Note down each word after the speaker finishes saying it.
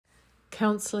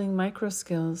Counselling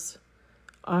Microskills,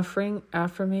 offering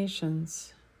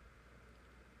Affirmations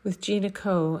with Gina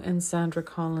Coe and Sandra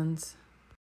Collins.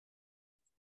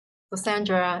 So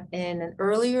Sandra, in an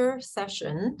earlier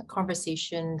session,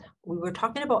 conversation, we were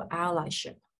talking about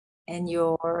allyship and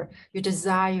your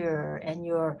desire and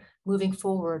your moving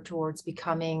forward towards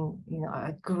becoming,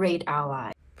 a great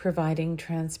ally. Providing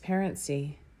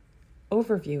transparency,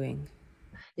 overviewing,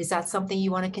 Is that something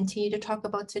you want to continue to talk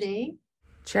about today?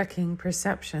 checking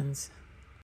perceptions.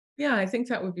 Yeah, I think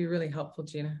that would be really helpful,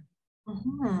 Gina.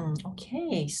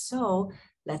 Okay, so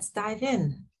let's dive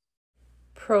in.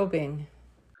 Probing.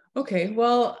 Okay,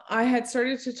 well, I had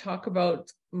started to talk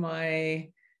about my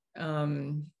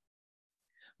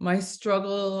my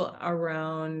struggle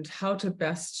around how to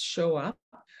best show up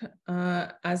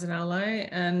as an ally.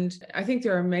 And I think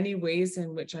there are many ways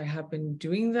in which I have been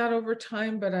doing that over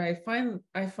time, but I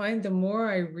find the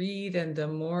more I read and the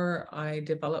more I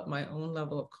develop my own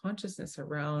level of consciousness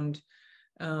around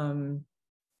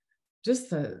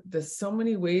just the so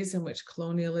many ways in which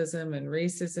colonialism and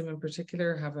racism in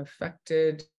particular have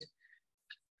affected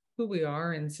who we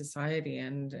are in society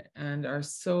and are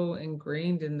so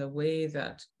ingrained in the way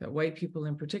that white people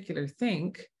in particular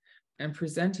think and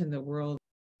present in the world.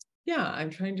 Yeah, I'm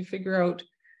trying to figure out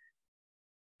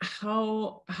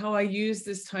how I use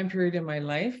this time period in my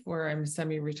life where I'm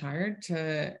semi-retired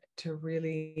to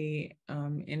really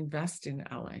invest in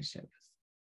allyship.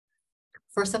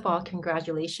 First of all,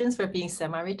 congratulations for being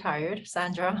semi-retired,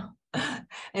 Sandra.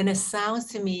 And it sounds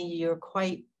to me you're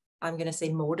quite, I'm going to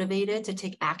say, motivated to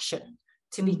take action,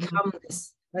 to become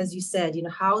this, as you said,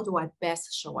 how do I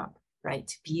best show up, right?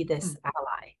 To be this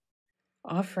ally.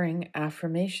 Offering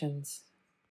affirmations.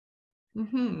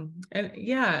 And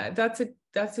yeah, that's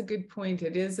a good point.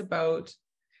 It's about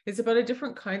a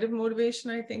different kind of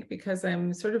motivation, I think, because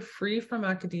I'm sort of free from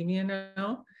academia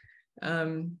now.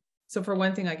 So for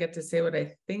one thing, I get to say what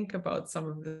I think about some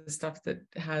of the stuff that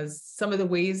has some of the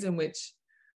ways in which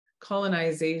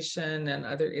colonization and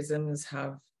other isms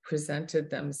have presented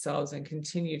themselves and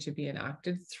continue to be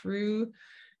enacted through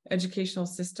educational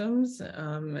systems,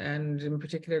 and in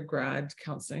particular grad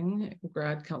counseling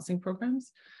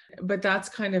programs. But that's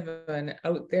kind of an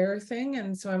out there thing.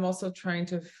 And so I'm also trying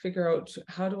to figure out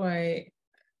how do I,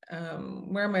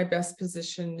 where am I best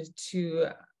positioned to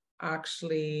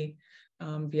actually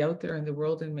be out there in the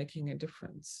world and making a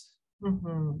difference.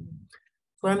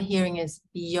 What I'm hearing is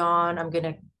beyond, I'm going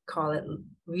to call it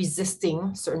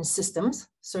resisting certain systems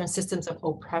of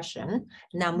oppression.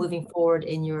 Now moving forward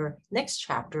in your next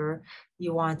chapter,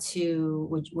 you want to,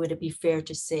 would it be fair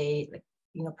to say, like,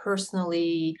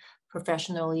 personally,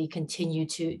 professionally continue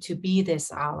to be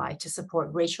this ally, to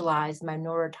support racialized,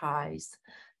 minoritized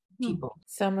people?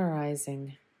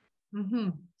 Summarizing.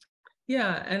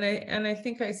 Yeah, and I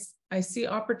think I see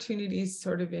opportunities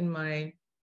sort of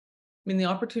the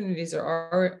opportunities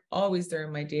are always there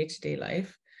in my day-to-day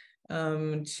life,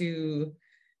 to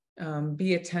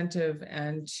be attentive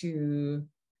and to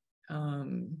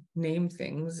name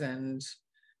things and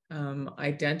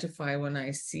identify when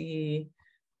I see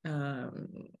the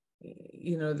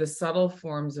subtle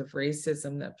forms of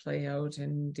racism that play out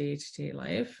in day-to-day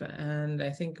life. And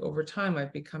I think over time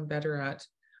I've become better at,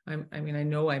 I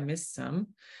know I miss some,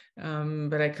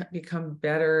 but I become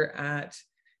better at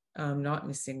not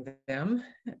missing them,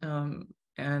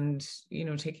 and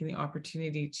taking the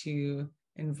opportunity to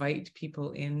invite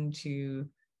people into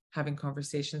having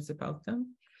conversations about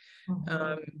them.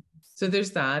 So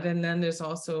there's that, and then there's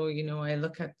also, I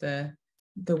look at the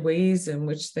ways in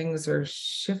which things are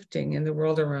shifting in the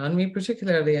world around me.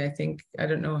 Particularly, I think, I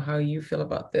don't know how you feel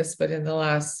about this, but in the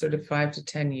last sort of 5 to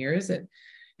 10 years, it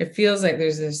feels like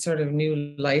there's this sort of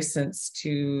new license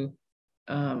to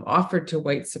offered to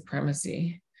white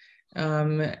supremacy.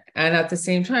 And at the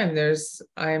same time,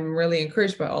 I'm really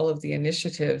encouraged by all of the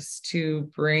initiatives to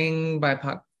bring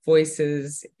BIPOC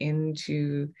voices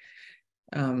into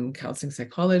counseling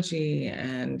psychology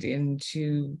and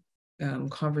into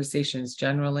conversations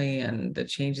generally, and the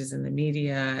changes in the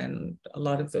media and a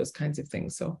lot of those kinds of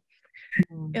things. So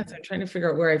yeah, so I'm trying to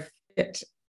figure out where I fit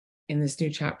in this new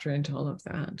chapter into all of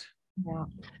that. Yeah,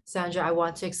 Sandra, I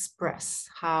want to express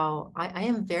how I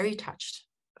am very touched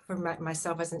for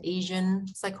myself as an Asian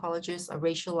psychologist, a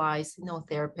racialized,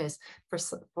 therapist,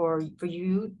 for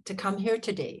you to come here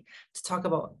today to talk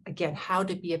about, again, how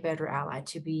to be a better ally,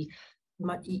 to be,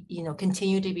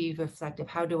 continue to be reflective.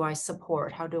 How do I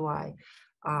support? How do I,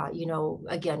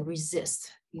 again,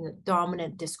 resist,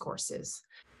 dominant discourses?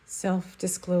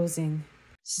 Self-disclosing.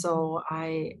 So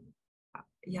I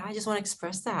just want to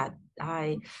express that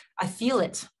I feel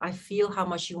it. I feel how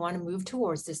much you want to move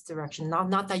towards this direction.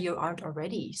 Not that you aren't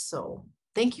already. So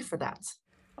thank you for that.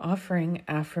 Offering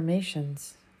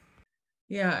affirmations.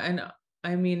 Yeah, and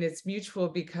I mean, it's mutual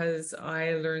because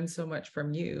I learn so much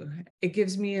from you. It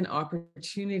gives me an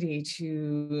opportunity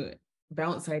to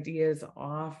bounce ideas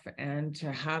off and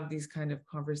to have these kind of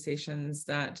conversations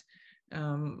that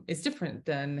is different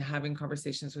than having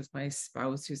conversations with my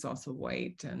spouse who's also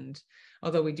white. And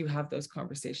although we do have those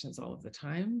conversations all of the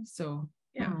time. So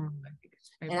yeah.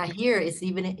 And I hear it's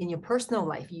even in your personal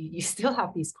life, you still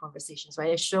have these conversations,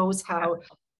 right? It shows how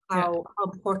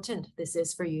important this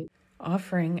is for you.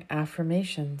 Offering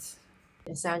affirmations.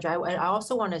 And Sandra, I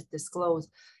also want to disclose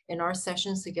in our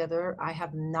sessions together, I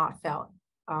have not felt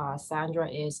Sandra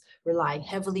is relying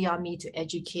heavily on me to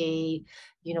educate,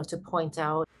 to point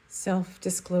out.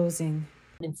 Self-disclosing.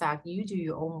 In fact, you do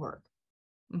your own work.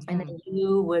 And then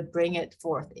you would bring it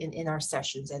forth in our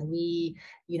sessions, and we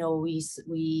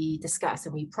discuss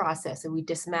and we process and we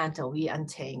dismantle, we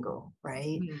untangle,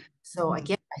 right? So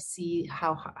again, I see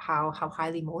how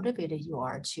highly motivated you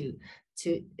are to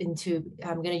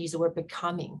I'm going to use the word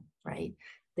becoming, right?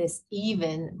 This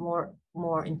even more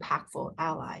impactful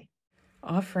ally.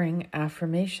 Offering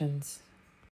affirmations.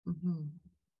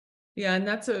 Yeah,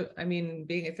 and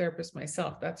being a therapist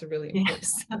myself, that's a really important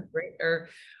part,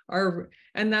 right?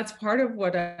 And that's part of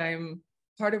what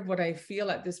I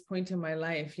feel at this point in my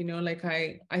life. Like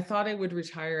I thought I would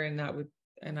retire and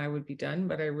I would be done,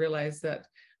 but I realized that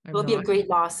It'll be a great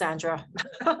loss, Sandra.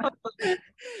 and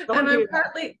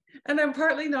I'm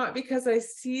partly not, because I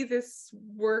see this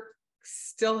work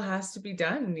still has to be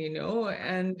done,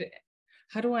 and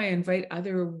how do I invite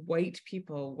other white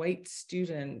people, white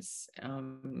students,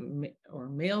 or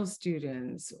male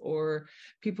students, or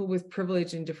people with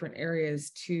privilege in different areas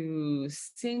to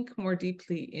sink more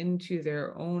deeply into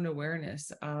their own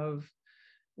awareness of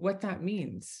what that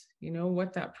means,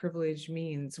 what that privilege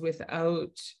means,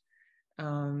 without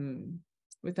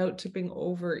tipping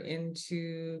over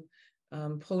into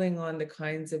pulling on the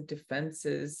kinds of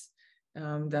defenses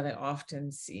that I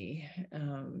often see.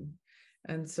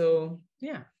 And so,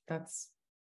 yeah, that's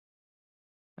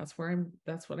what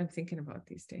I'm thinking about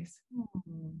these days.